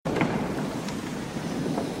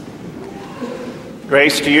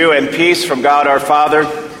Grace to you and peace from God our Father,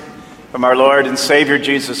 from our Lord and Savior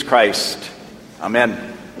Jesus Christ.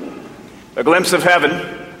 Amen. A glimpse of heaven,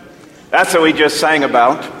 that's what we just sang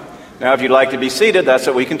about. Now if you'd like to be seated, that's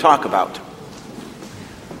what we can talk about.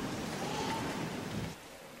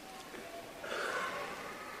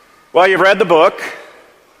 Well, you've read the book,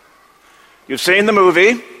 you've seen the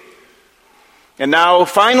movie, and now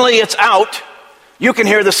finally it's out, you can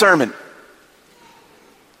hear the sermon.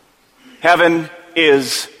 Heaven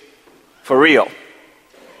is for real.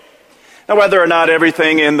 Now, whether or not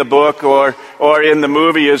everything in the book or in the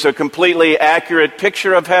movie is a completely accurate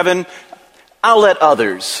picture of heaven, I'll let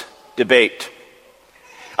others debate.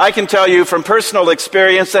 I can tell you from personal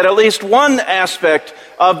experience that at least one aspect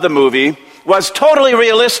of the movie was totally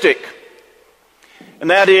realistic. And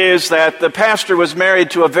that is that the pastor was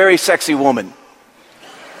married to a very sexy woman.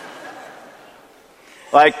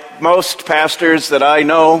 Like most pastors that I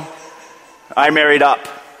know, I married up.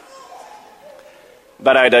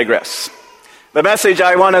 But I digress. The message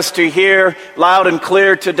I want us to hear loud and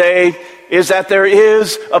clear today is that there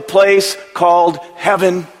is a place called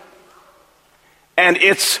heaven, and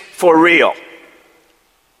it's for real.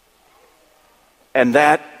 And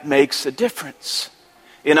that makes a difference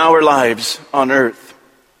in our lives on earth.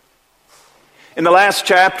 In the last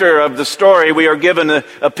chapter of the story, we are given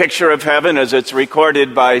a picture of heaven as it's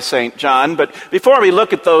recorded by St. John. But before we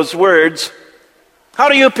look at those words, how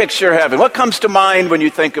do you picture heaven? What comes to mind when you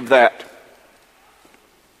think of that?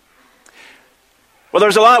 Well,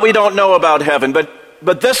 there's a lot we don't know about heaven,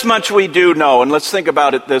 but this much we do know, and let's think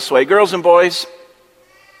about it this way. Girls and boys,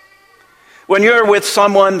 when you're with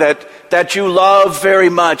someone that you love very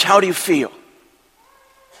much, how do you feel?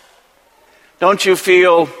 Don't you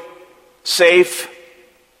feel safe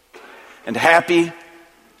and happy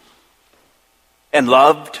and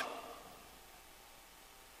loved?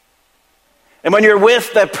 And when you're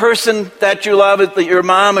with that person that you love, your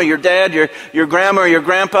mom or your dad, your grandma or your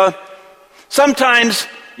grandpa, sometimes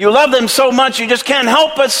you love them so much you just can't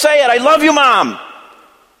help but say it. I love you, Mom.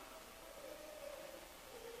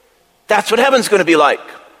 That's what heaven's going to be like.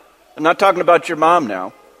 I'm not talking about your mom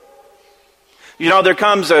now. You know, there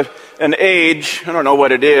comes an age, I don't know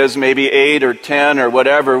what it is, maybe 8 or 10 or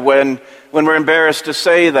whatever, when we're embarrassed to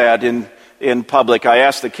say that in public. I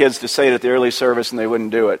asked the kids to say it at the early service and they wouldn't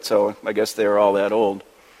do it, so I guess they were all that old.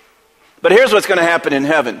 But here's what's going to happen in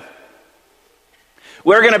heaven.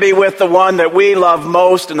 We're going to be with the one that we love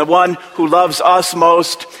most and the one who loves us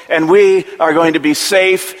most, and we are going to be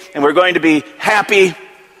safe, and we're going to be happy,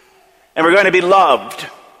 and we're going to be loved.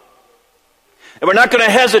 And we're not going to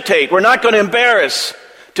hesitate, we're not going to embarrass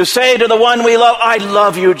to say to the one we love, I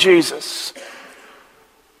love you, Jesus.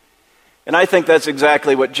 And I think that's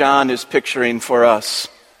exactly what John is picturing for us.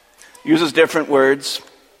 Uses different words.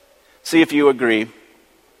 See if you agree.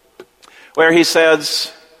 Where he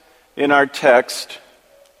says in our text,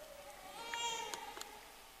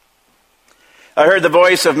 I heard the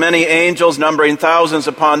voice of many angels numbering thousands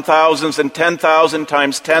upon thousands and 10,000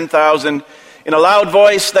 times 10,000. In a loud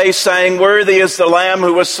voice they sang, worthy is the Lamb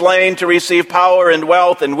who was slain to receive power and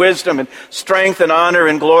wealth and wisdom and strength and honor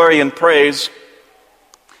and glory and praise.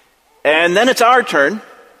 And then it's our turn.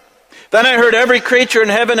 Then I heard every creature in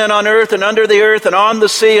heaven and on earth and under the earth and on the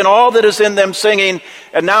sea and all that is in them singing.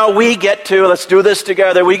 And now we get to, let's do this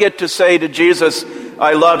together, we get to say to Jesus,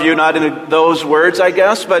 I love you, not in those words, I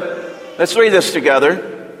guess, but let's read this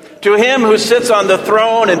together. To him who sits on the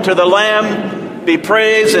throne and to the Lamb be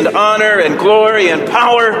praise and honor and glory and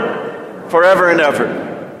power forever and ever.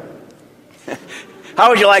 How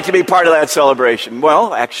would you like to be part of that celebration?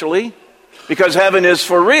 Well, actually, because heaven is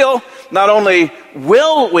for real, not only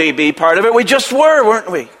will we be part of it, we just were,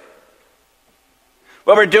 weren't we?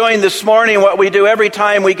 What we're doing this morning, what we do every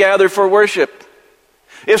time we gather for worship,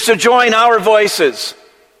 is to join our voices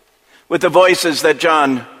with the voices that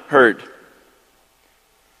John heard.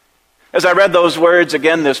 As I read those words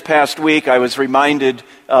again this past week, I was reminded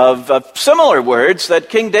of similar words that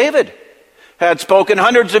King David had spoken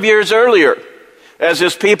hundreds of years earlier, as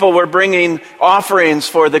his people were bringing offerings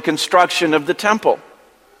for the construction of the temple.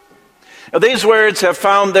 Now, these words have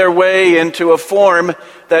found their way into a form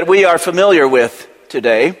that we are familiar with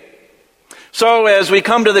today. So as we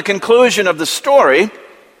come to the conclusion of the story,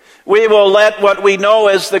 we will let what we know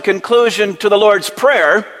as the conclusion to the Lord's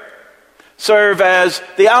Prayer serve as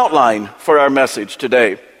the outline for our message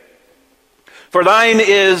today. For thine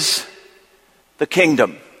is the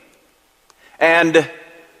kingdom and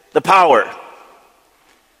the power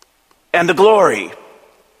and the glory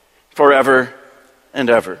forever and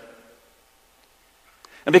ever.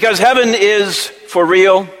 And because heaven is for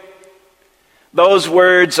real, Those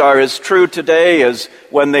words are as true today as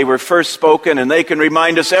when they were first spoken, and they can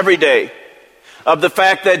remind us every day of the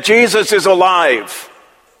fact that Jesus is alive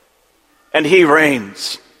and he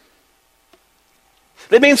reigns.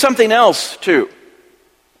 They mean something else too.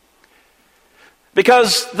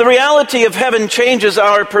 Because the reality of heaven changes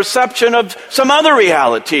our perception of some other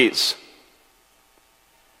realities,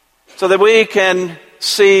 so that we can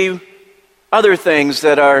see other things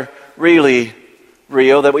that are really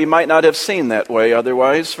real that we might not have seen that way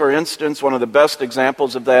otherwise. For instance, one of the best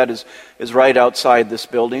examples of that is right outside this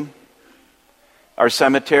building, our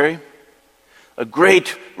cemetery. A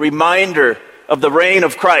great reminder of the reign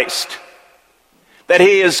of Christ, that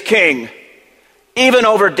he is king, even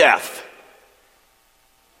over death.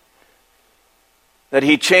 That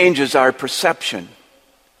he changes our perception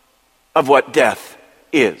of what death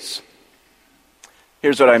is.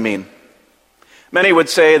 Here's what I mean. Many would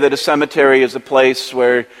say that a cemetery is a place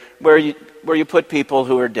where you put people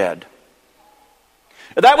who are dead.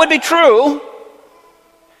 That would be true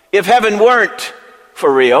if heaven weren't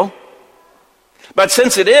for real. But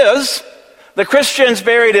since it is, the Christians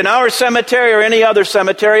buried in our cemetery or any other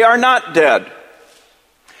cemetery are not dead.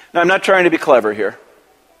 Now, I'm not trying to be clever here.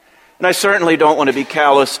 And I certainly don't want to be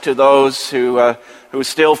callous to those who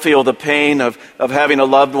still feel the pain of having a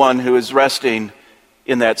loved one who is resting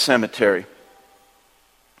in that cemetery.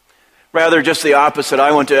 Rather, just the opposite.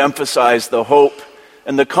 I want to emphasize the hope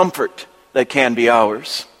and the comfort that can be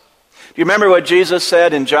ours. Do you remember what Jesus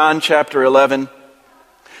said in John chapter 11?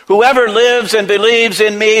 Whoever lives and believes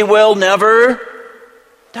in me will never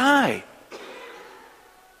die.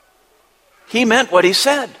 He meant what he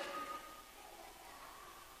said.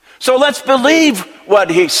 So let's believe what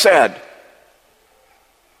he said,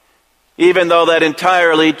 even though that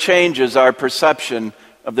entirely changes our perception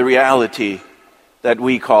of the reality that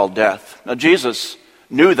we call death. Now, Jesus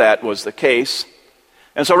knew that was the case.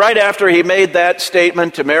 And so right after he made that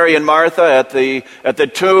statement to Mary and Martha at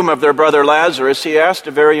the tomb of their brother Lazarus, he asked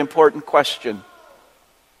a very important question.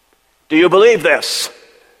 Do you believe this?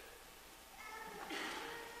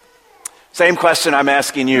 Same question I'm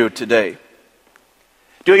asking you today.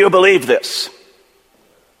 Do you believe this?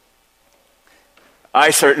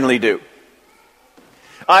 I certainly do.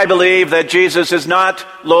 I believe that Jesus is not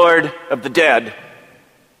Lord of the dead.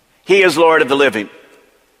 He is Lord of the living.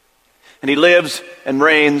 And he lives and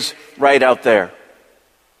reigns right out there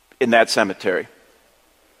in that cemetery.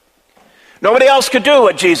 Nobody else could do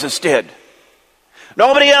what Jesus did.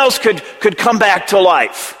 Nobody else could come back to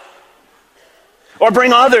life or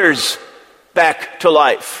bring others back to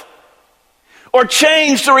life or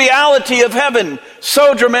change the reality of heaven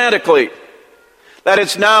so dramatically that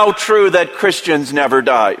it's now true that Christians never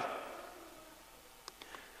die.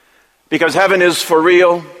 Because heaven is for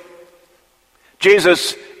real.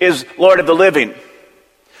 Jesus is Lord of the living,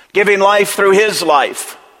 giving life through his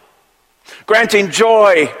life, granting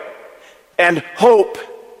joy and hope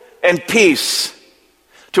and peace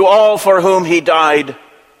to all for whom he died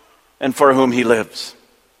and for whom he lives.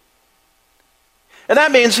 And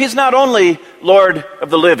that means he's not only Lord of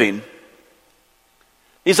the living,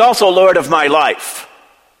 he's also Lord of my life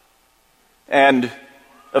and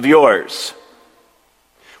of yours.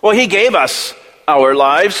 Well, he gave us our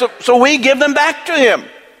lives, so we give them back to him.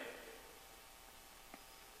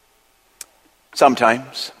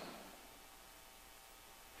 Sometimes.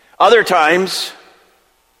 Other times,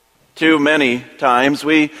 too many times,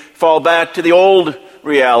 we fall back to the old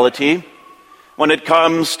reality when it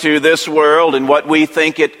comes to this world and what we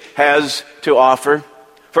think it has to offer,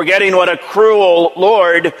 forgetting what a cruel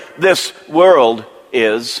Lord this world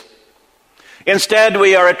is. Instead,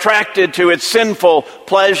 we are attracted to its sinful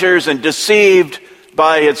pleasures and deceived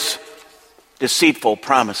by its deceitful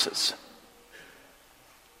promises.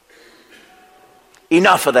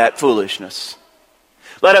 Enough of that foolishness.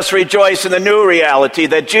 Let us rejoice in the new reality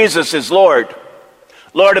that Jesus is Lord,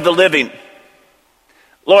 Lord of the living,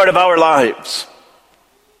 Lord of our lives.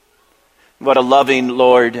 What a loving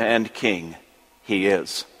Lord and King he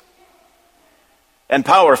is. And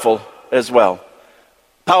powerful as well.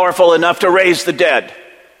 Powerful enough to raise the dead,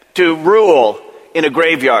 to rule in a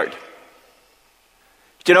graveyard.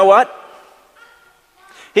 Do you know what?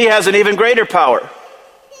 He has an even greater power.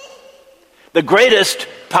 The greatest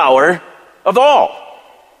power of all.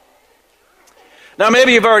 Now,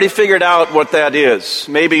 maybe you've already figured out what that is.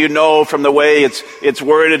 Maybe you know from the way it's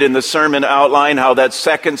worded in the sermon outline how that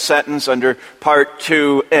second sentence under part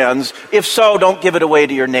 2 ends. If so, don't give it away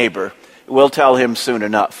to your neighbor. We'll tell him soon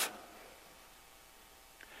enough.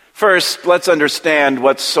 First, let's understand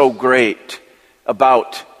what's so great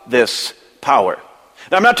about this power.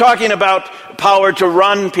 Now, I'm not talking about power to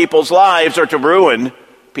run people's lives or to ruin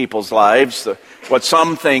people's lives, what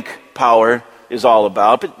some think power is all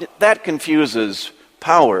about, but that confuses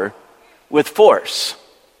power with force.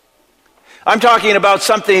 I'm talking about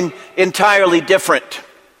something entirely different,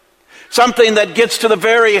 something that gets to the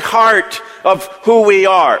very heart of who we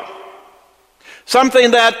are,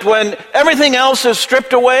 something that when everything else is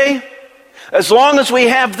stripped away, as long as we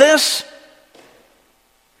have this,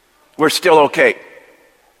 we're still okay.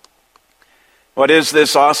 What is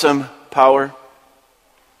this awesome power?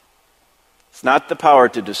 It's not the power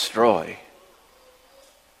to destroy.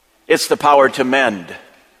 It's the power to mend.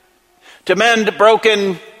 To mend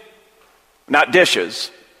broken, not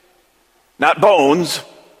dishes, not bones,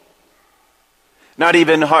 not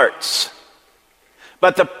even hearts.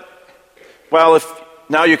 But if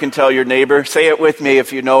now you can tell your neighbor, say it with me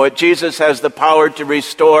if you know it. Jesus has the power to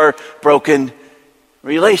restore broken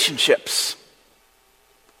relationships.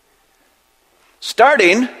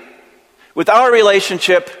 Starting with our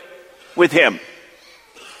relationship with Him.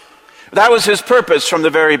 That was His purpose from the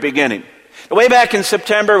very beginning. Way back in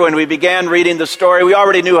September when we began reading the story, we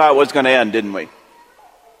already knew how it was going to end, didn't we?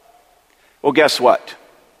 Well, guess what?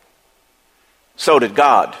 So did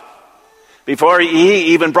God. Before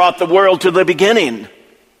He even brought the world to the beginning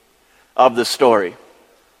of the story.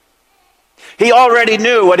 He already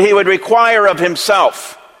knew what He would require of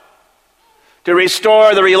Himself to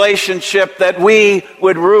restore the relationship that we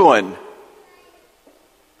would ruin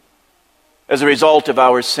as a result of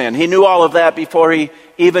our sin. He knew all of that before He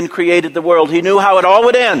even created the world. He knew how it all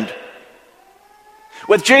would end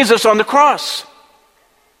with Jesus on the cross.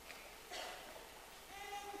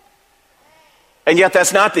 And yet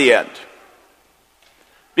that's not the end.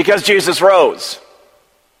 Because Jesus rose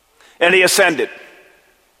and He ascended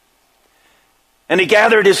and He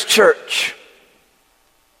gathered His church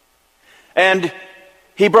and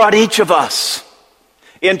He brought each of us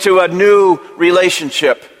into a new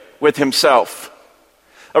relationship with Himself.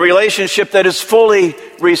 A relationship that is fully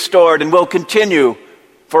restored and will continue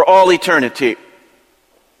for all eternity.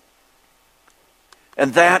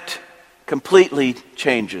 And that completely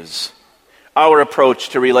changes our approach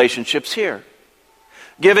to relationships here,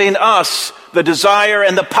 giving us the desire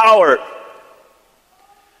and the power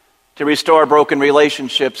to restore broken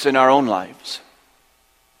relationships in our own lives.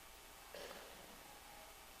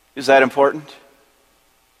 Is that important?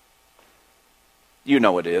 You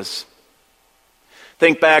know it is.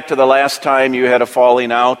 Think back to the last time you had a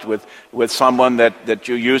falling out with someone that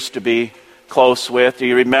you used to be close with. Do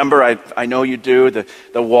you remember? I know you do.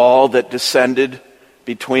 The wall that descended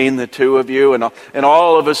between the two of you, and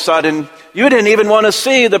all of a sudden you didn't even want to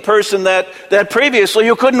see the person that previously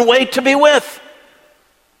you couldn't wait to be with.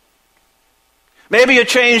 Maybe you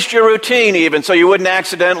changed your routine even so you wouldn't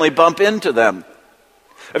accidentally bump into them.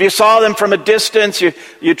 If you saw them from a distance,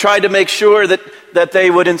 you tried to make sure that they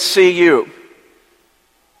wouldn't see you.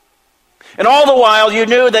 And all the while you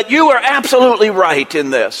knew that you were absolutely right in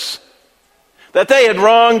this. That they had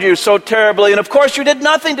wronged you so terribly, and of course you did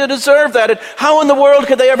nothing to deserve that. And how in the world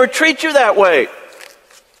could they ever treat you that way?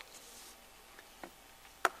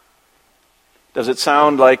 Does it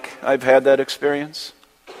sound like I've had that experience?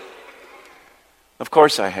 Of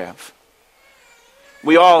course I have.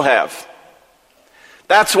 We all have.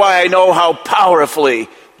 That's why I know how powerfully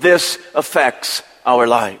this affects our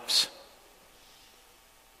lives.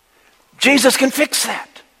 Jesus can fix that.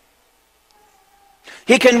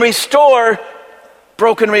 He can restore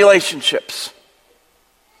broken relationships.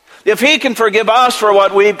 If He can forgive us for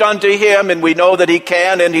what we've done to Him, and we know that He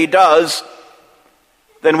can and He does,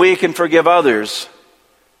 then we can forgive others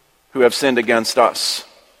who have sinned against us.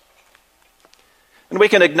 And we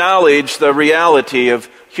can acknowledge the reality of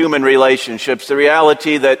human relationships, the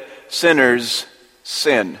reality that sinners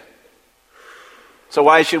sin. So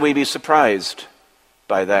why should we be surprised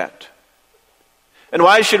by that? And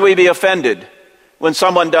why should we be offended when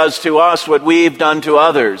someone does to us what we've done to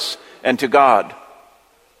others and to God?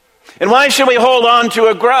 And why should we hold on to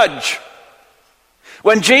a grudge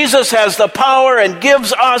when Jesus has the power and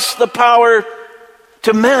gives us the power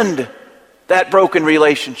to mend that broken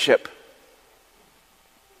relationship?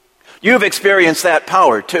 You've experienced that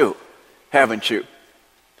power too, haven't you?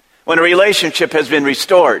 When a relationship has been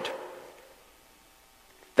restored,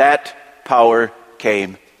 that power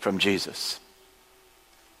came from Jesus.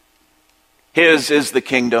 His is the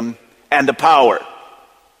kingdom and the power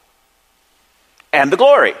and the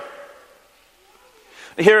glory.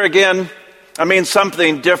 Here again, I mean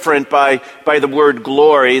something different by the word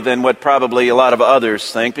glory than what probably a lot of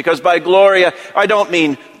others think. Because by glory, I don't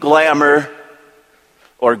mean glamour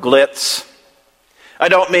or glitz. I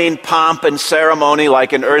don't mean pomp and ceremony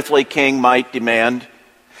like an earthly king might demand.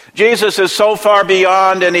 Jesus is so far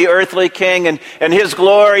beyond any earthly king, and his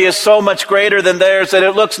glory is so much greater than theirs that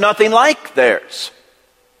it looks nothing like theirs.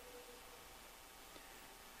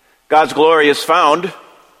 God's glory is found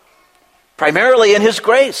primarily in his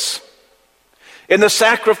grace, in the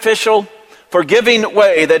sacrificial, forgiving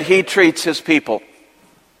way that he treats his people.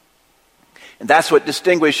 And that's what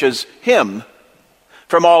distinguishes him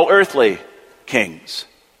from all earthly kings.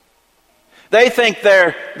 They think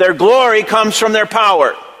their glory comes from their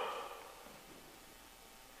power.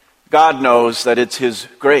 God knows that it's his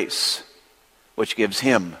grace which gives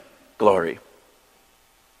him glory.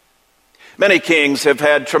 Many kings have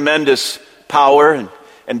had tremendous power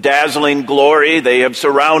and dazzling glory. They have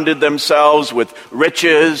surrounded themselves with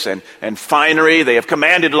riches and finery. They have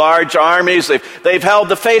commanded large armies. They've held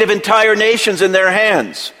the fate of entire nations in their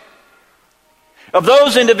hands. Of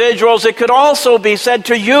those individuals, it could also be said,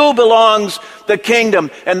 to you belongs the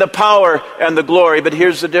kingdom and the power and the glory. But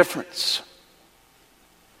here's the difference.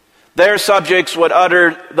 Their subjects would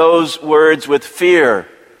utter those words with fear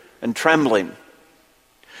and trembling,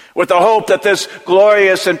 with the hope that this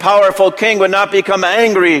glorious and powerful king would not become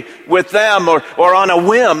angry with them or on a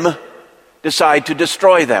whim decide to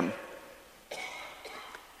destroy them.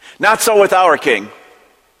 Not so with our king,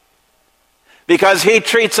 because he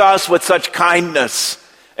treats us with such kindness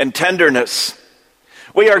and tenderness.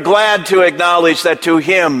 We are glad to acknowledge that to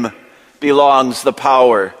him belongs the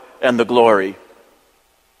power and the glory.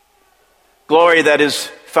 Glory that is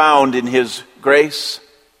found in his grace.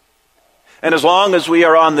 And as long as we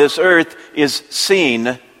are on this earth, is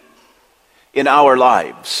seen in our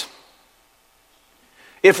lives.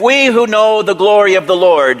 If we who know the glory of the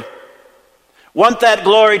Lord want that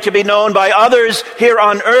glory to be known by others here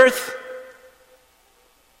on earth,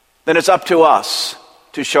 then it's up to us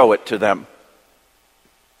to show it to them.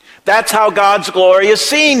 That's how God's glory is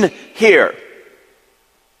seen here.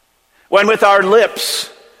 When with our lips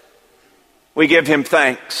we give him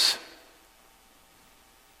thanks,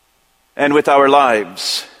 and with our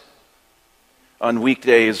lives on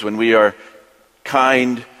weekdays when we are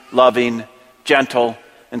kind, loving, gentle,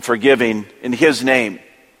 and forgiving in his name,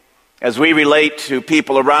 as we relate to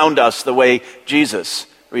people around us the way Jesus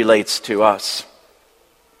relates to us.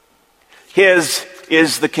 His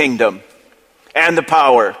is the kingdom and the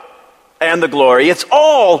power and the glory. It's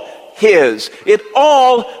all his. It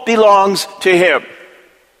all belongs to him.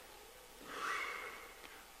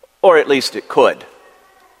 Or at least it could.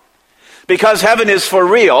 Because heaven is for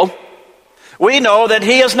real, we know that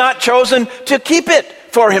he has not chosen to keep it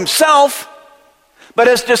for himself, but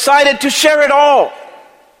has decided to share it all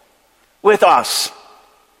with us.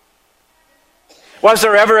 Was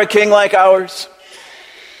there ever a king like ours?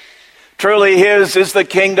 Truly his is the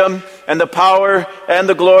kingdom and the power and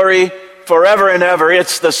the glory forever and ever.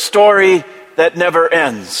 It's the story that never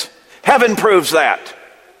ends. Heaven proves that.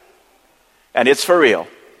 And it's for real.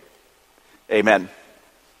 Amen.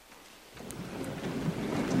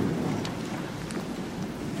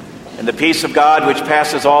 And the peace of God, which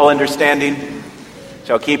passes all understanding,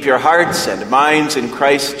 shall keep your hearts and minds in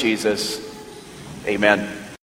Christ Jesus. Amen.